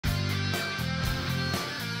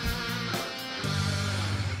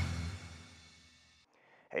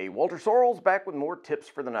Hey, Walter Sorrells back with more tips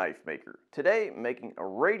for the knife maker. Today, making a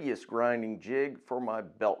radius grinding jig for my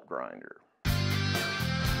belt grinder.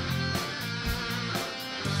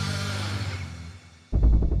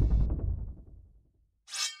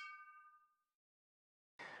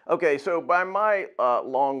 Okay, so by my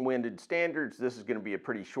long-winded standards, this is going to be a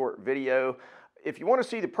pretty short video. If you want to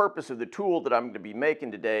see the purpose of the tool that I'm going to be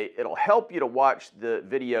making today, it'll help you to watch the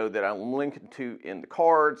video that I'm linking to in the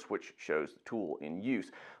cards, which shows the tool in use.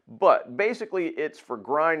 But basically, it's for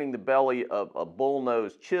grinding the belly of a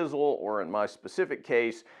bullnose chisel, or in my specific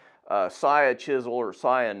case, saya chisel or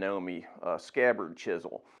saya-nomi scabbard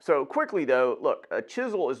chisel. So quickly though, look, a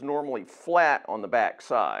chisel is normally flat on the back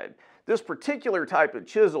side. This particular type of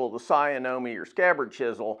chisel, the saya-nomi or scabbard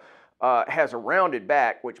chisel, has a rounded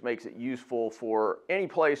back, which makes it useful for any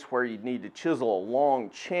place where you need to chisel a long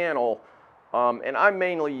channel. And I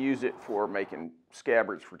mainly use it for making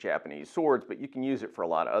scabbards for Japanese swords, but you can use it for a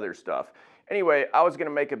lot of other stuff. Anyway, I was going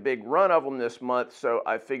to make a big run of them this month, so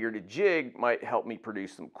I figured a jig might help me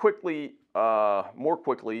produce them quickly, more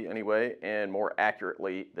quickly anyway, and more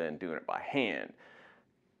accurately than doing it by hand.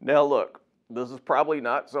 Now look, this is probably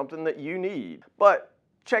not something that you need, but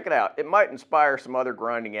check it out. It might inspire some other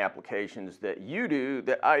grinding applications that you do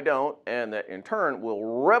that I don't, and that in turn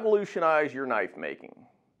will revolutionize your knife making.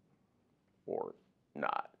 Or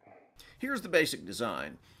not. Here's the basic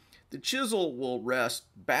design. The chisel will rest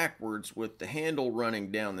backwards with the handle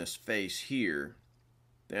running down this face here.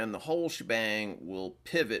 Then the whole shebang will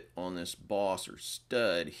pivot on this boss or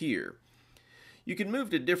stud here. You can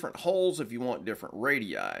move to different holes if you want different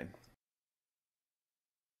radii.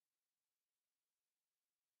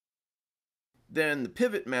 Then the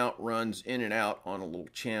pivot mount runs in and out on a little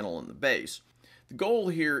channel in the base. The goal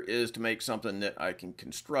here is to make something that I can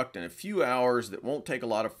construct in a few hours that won't take a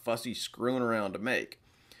lot of fussy screwing around to make.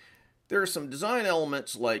 There are some design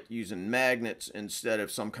elements like using magnets instead of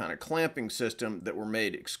some kind of clamping system that were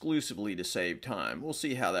made exclusively to save time. We'll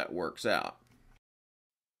see how that works out.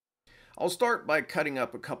 I'll start by cutting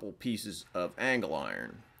up a couple pieces of angle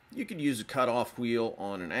iron. You could use a cut-off wheel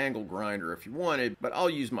on an angle grinder if you wanted, but I'll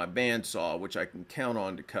use my bandsaw, which I can count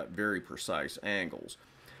on to cut very precise angles.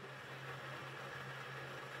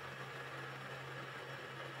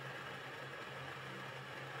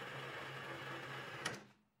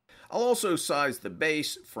 I'll also size the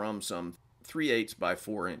base from some 3/8 by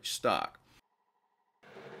 4-inch stock.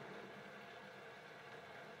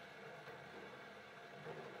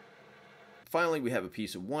 Finally, we have a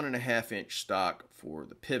piece of 1.5-inch stock for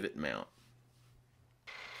the pivot mount.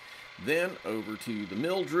 Then over to the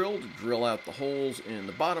mill drill to drill out the holes in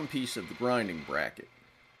the bottom piece of the grinding bracket.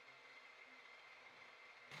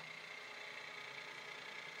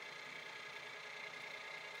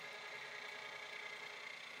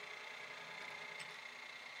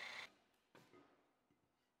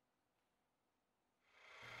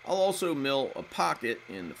 I'll also mill a pocket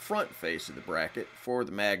in the front face of the bracket for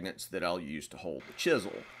the magnets that I'll use to hold the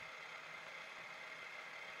chisel.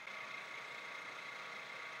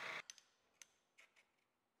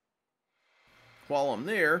 While I'm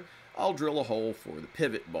there, I'll drill a hole for the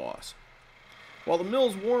pivot boss. While the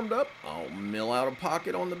mill's warmed up, I'll mill out a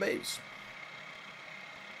pocket on the base.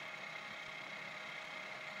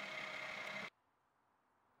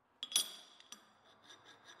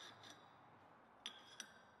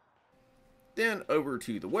 Then over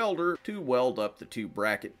to the welder to weld up the two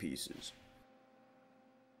bracket pieces.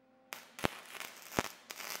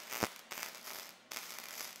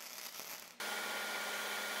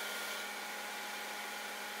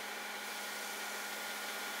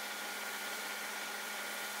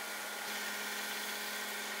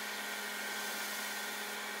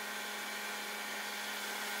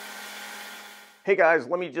 Hey guys,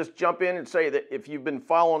 let me just jump in and say that if you've been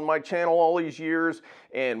following my channel all these years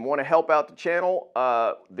and want to help out the channel,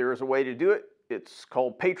 there's a way to do it. It's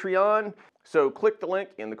called Patreon. So click the link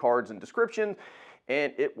in the cards and description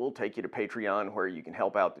and it will take you to Patreon where you can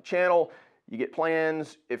help out the channel. You get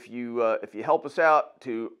plans if you help us out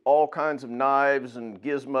to all kinds of knives and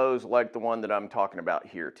gizmos like the one that I'm talking about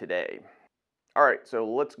here today. All right, so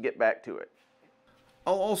let's get back to it.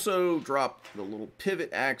 I'll also drop the little pivot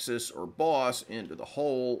axis or boss into the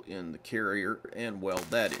hole in the carrier and weld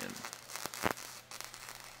that in.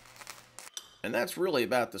 And that's really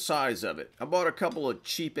about the size of it. I bought a couple of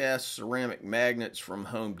cheap-ass ceramic magnets from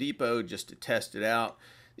Home Depot just to test it out.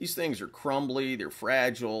 These things are crumbly, they're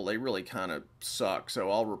fragile, they really kind of suck, so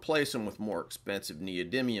I'll replace them with more expensive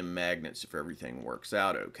neodymium magnets if everything works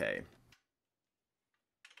out okay.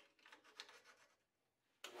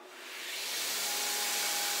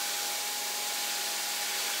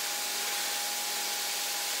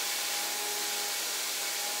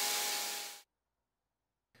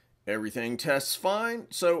 Everything tests fine,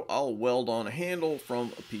 so I'll weld on a handle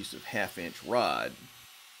from a piece of 1/2-inch rod.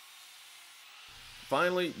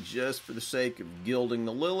 Finally, just for the sake of gilding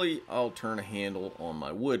the lily, I'll turn a handle on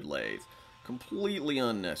my wood lathe. Completely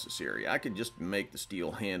unnecessary. I could just make the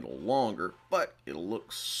steel handle longer, but it'll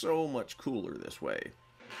look so much cooler this way.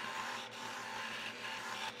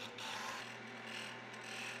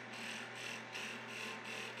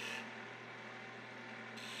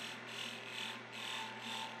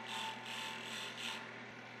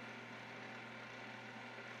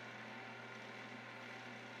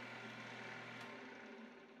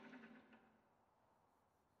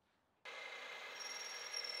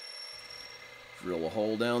 Drill a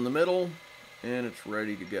hole down the middle, and it's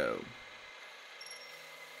ready to go.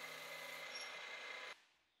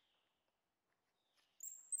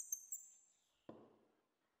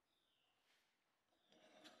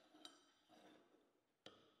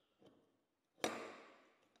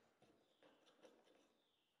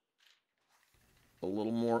 A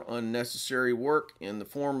little more unnecessary work in the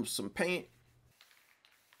form of some paint.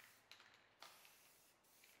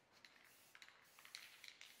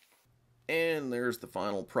 And there's the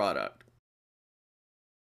final product.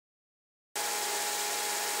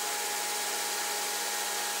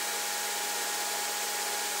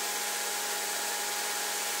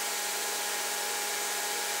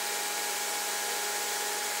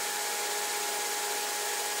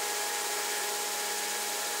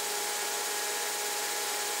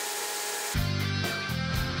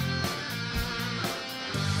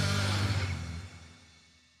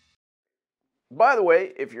 By the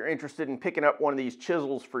way, if you're interested in picking up one of these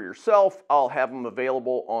chisels for yourself, I'll have them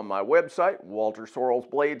available on my website,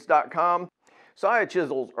 waltersorrellsblades.com. Saya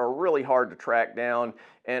chisels are really hard to track down,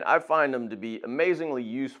 and I find them to be amazingly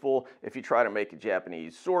useful if you try to make a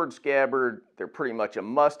Japanese sword scabbard. They're pretty much a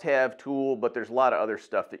must-have tool, but there's a lot of other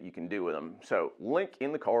stuff that you can do with them. So, link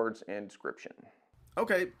in the cards and description.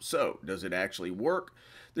 Okay, so does it actually work?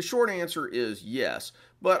 The short answer is yes,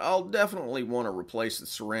 but I'll definitely want to replace the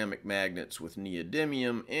ceramic magnets with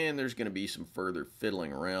neodymium, and there's going to be some further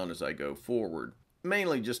fiddling around as I go forward,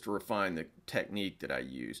 mainly just to refine the technique that I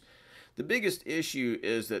use. The biggest issue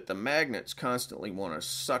is that the magnets constantly want to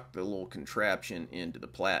suck the little contraption into the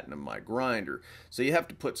platen of my grinder, so you have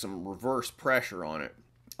to put some reverse pressure on it.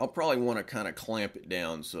 I'll probably want to kind of clamp it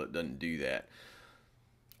down so it doesn't do that.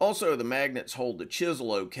 Also, the magnets hold the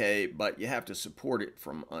chisel okay, but you have to support it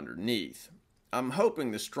from underneath. I'm hoping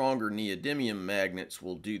the stronger neodymium magnets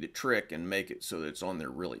will do the trick and make it so that it's on there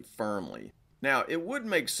really firmly. Now, it would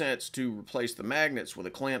make sense to replace the magnets with a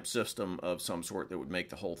clamp system of some sort that would make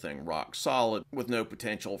the whole thing rock solid, with no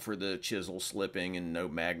potential for the chisel slipping and no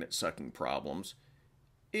magnet sucking problems,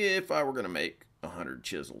 if I were going to make 100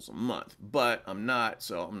 chisels a month. But I'm not,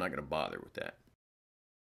 so I'm not going to bother with that.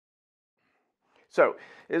 So,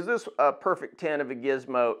 is this a perfect 10 of a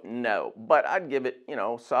gizmo? No, but I'd give it,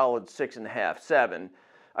 solid 6.5, 7.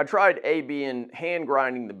 I tried A/B and hand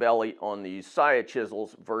grinding the belly on these saya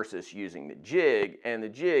chisels versus using the jig, and the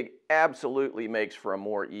jig absolutely makes for a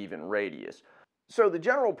more even radius. So the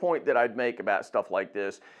general point that I'd make about stuff like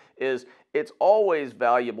this is it's always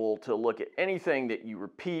valuable to look at anything that you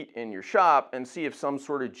repeat in your shop and see if some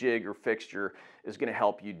sort of jig or fixture is going to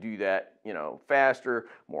help you do that, faster,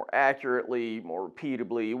 more accurately, more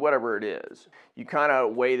repeatably, whatever it is. You kind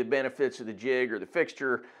of weigh the benefits of the jig or the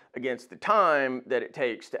fixture against the time that it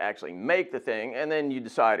takes to actually make the thing, and then you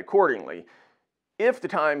decide accordingly. If the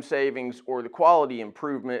time savings or the quality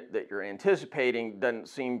improvement that you're anticipating doesn't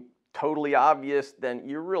seem totally obvious, then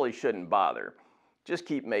you really shouldn't bother. Just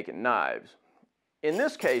keep making knives. In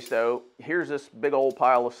this case though, here's this big old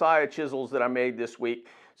pile of saya chisels that I made this week,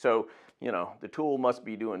 so the tool must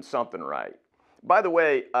be doing something right. By the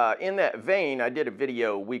way, in that vein, I did a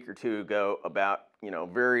video a week or two ago about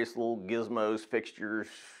various little gizmos, fixtures,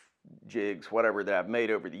 jigs, whatever that I've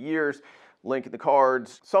made over the years. Link in the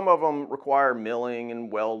cards. Some of them require milling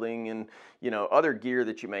and welding and other gear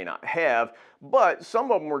that you may not have, but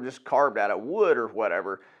some of them were just carved out of wood or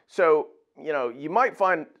whatever. So you might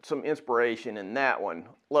find some inspiration in that one.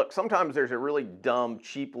 Look, sometimes there's a really dumb,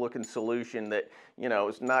 cheap looking solution that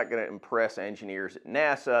is not going to impress engineers at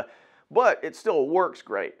NASA, but it still works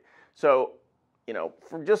great. So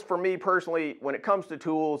for me personally, when it comes to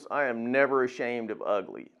tools, I am never ashamed of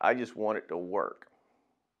ugly. I just want it to work.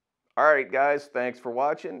 All right, guys, thanks for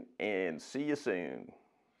watching, and see you soon.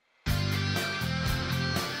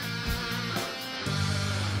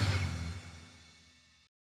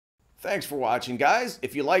 Thanks for watching, guys.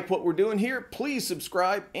 If you like what we're doing here, please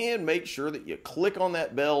subscribe and make sure that you click on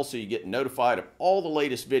that bell so you get notified of all the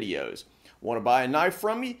latest videos. Want to buy a knife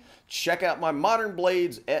from me? Check out my modern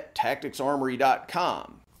blades at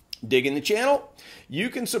tacticsarmory.com. Digging the channel? You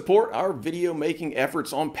can support our video making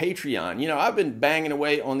efforts on Patreon. You know, I've been banging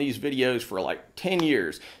away on these videos for like 10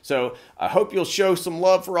 years, so I hope you'll show some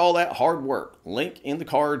love for all that hard work. Link in the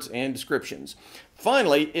cards and descriptions.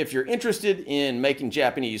 Finally, if you're interested in making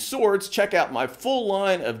Japanese swords, check out my full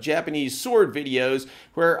line of Japanese sword videos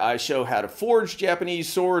where I show how to forge Japanese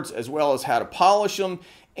swords as well as how to polish them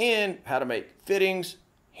and how to make fittings,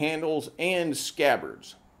 handles, and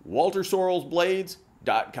scabbards.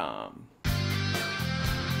 WalterSorrellsBlades.com.